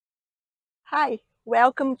Hi,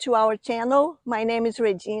 welcome to our channel. My name is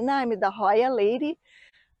Regina. I'm the Hoya lady.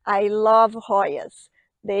 I love Hoyas.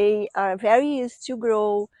 They are very easy to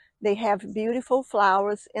grow. They have beautiful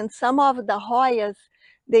flowers, and some of the Hoyas,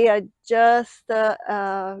 they are just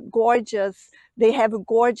gorgeous. They have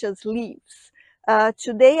gorgeous leaves.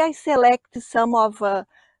 Today I select some of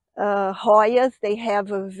Hoyas. They have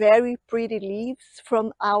very pretty leaves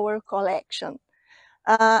from our collection.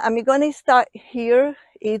 I'm going to start here.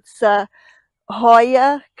 It's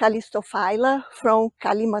Hoya callistophylla from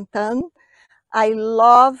Kalimantan. I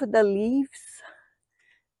love the leaves.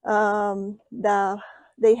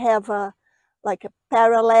 They have like a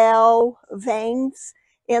parallel veins,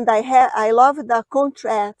 and I love the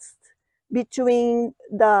contrast between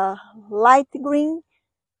the light green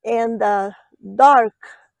and the dark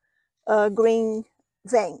green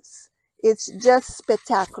veins. It's just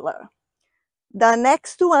spectacular. The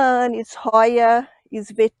next one is Hoya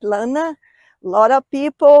svetlana. A lot of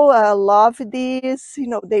people love this.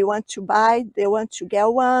 They want to buy, they want to get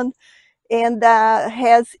one, and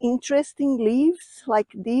has interesting leaves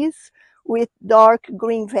like this with dark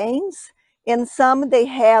green veins. And some they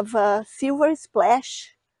have a silver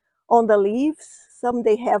splash on the leaves. Some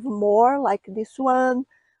they have more, like this one,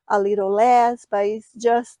 a little less, but it's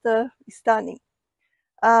just stunning.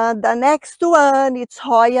 The next one is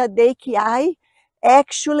Hoya deykeae.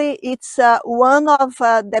 Actually, it's one of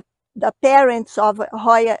the parents of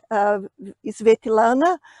Hoya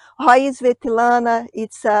svetlana. Hoya svetlana,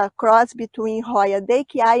 it's a cross between Hoya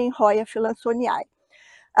deykeae and Hoya philansoniae.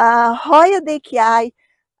 Hoya deykeae,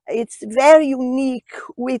 it's very unique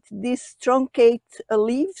with these truncate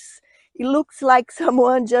leaves. It looks like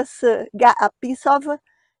someone just got a piece of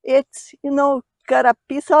it, cut a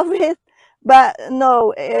piece of it, but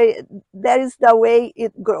no, that is the way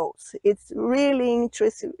it grows. It's really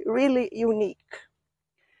interesting, really unique.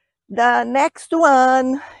 The next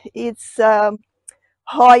one is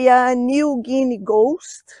Hoya New Guinea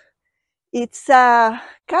Ghost. It's a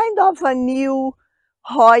kind of a new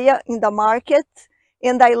Hoya in the market,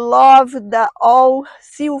 and I love the all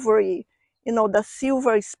silvery, the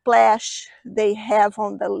silver splash they have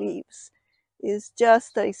on the leaves. It's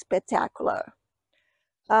just spectacular.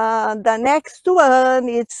 The next one,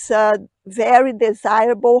 it's a very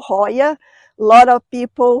desirable Hoya. A lot of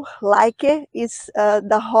people like it. It's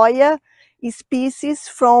the Hoya species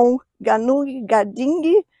from Gunung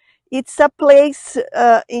Gading. It's a place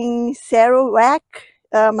in Sarawak,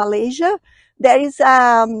 Malaysia. There is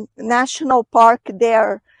a national park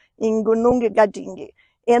there in Gunung Gading.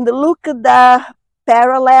 And look at the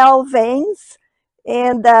parallel veins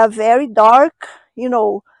and very dark,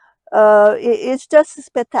 it's just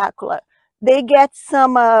spectacular. They get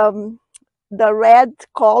some the red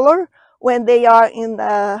color when they are in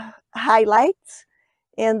the highlights,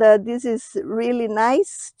 and this is really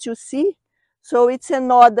nice to see. So it's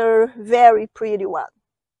another very pretty one.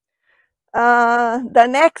 The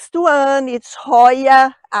next one is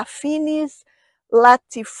Hoya affinis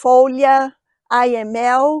latifolia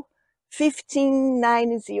IML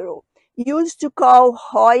 1590. Used to call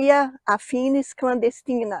Hoya affinis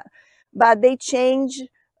clandestina, but they changed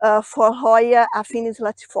for Hoya affinis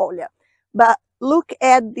latifolia. But look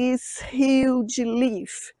at this huge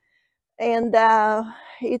leaf, and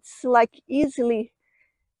it's like easily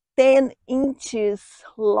 10 inches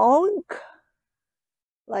long,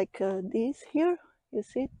 like this here. You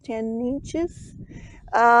see, 10 inches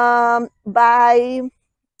by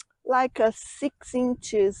like 6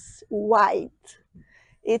 inches wide.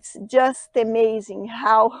 It's just amazing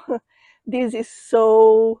how this is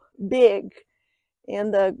so big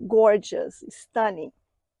and gorgeous, stunning.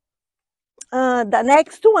 The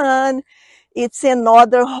next one, it's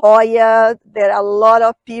another Hoya that a lot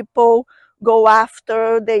of people go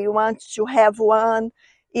after. They want to have one.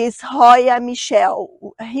 Is Hoya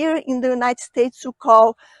Michele. Here in the United States, we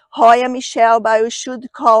call Hoya Michele, but we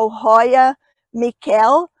should call Hoya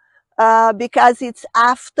Michele because it's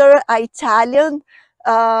after an Italian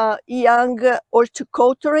young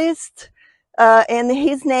horticulturist, and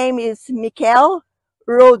his name is Michele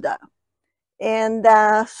Roda. And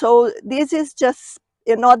so this is just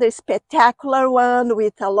another spectacular one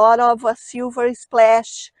with a lot of silver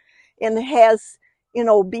splash, and has,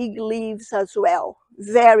 big leaves as well.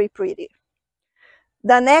 Very pretty.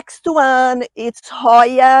 The next one is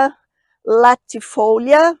Hoya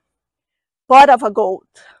latifolia, pot of a gold.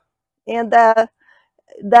 And the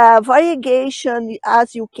variegation,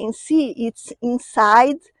 as you can see, it's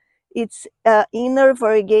inside, it's inner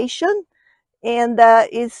variegation, and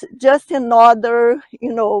it's just another,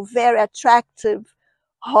 very attractive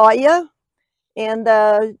Hoya, and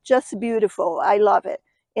just beautiful. I love it.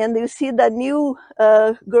 And you see the new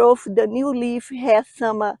growth, the new leaf has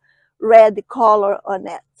some red color on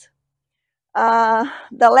it.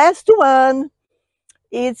 The last one,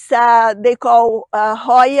 it's they call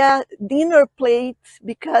Hoya dinner plate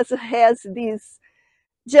because it has this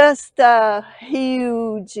just a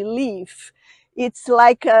huge leaf. It's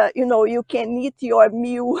like, you know, you can eat your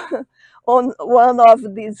meal on one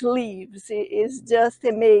of these leaves. It's just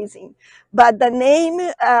amazing. But the name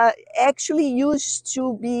actually used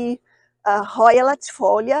to be Hoya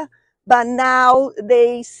latifolia, but now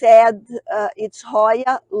they said it's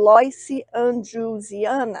Hoya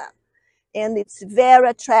loyceandrewsiana, and it's very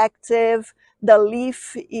attractive. The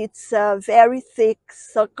leaf, it's very thick,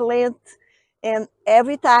 succulent, and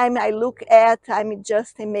every time I look at, I'm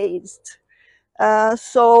just amazed.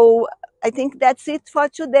 So I think that's it for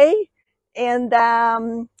today, and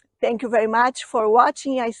thank you very much for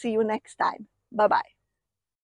watching. I see you next time. Bye bye.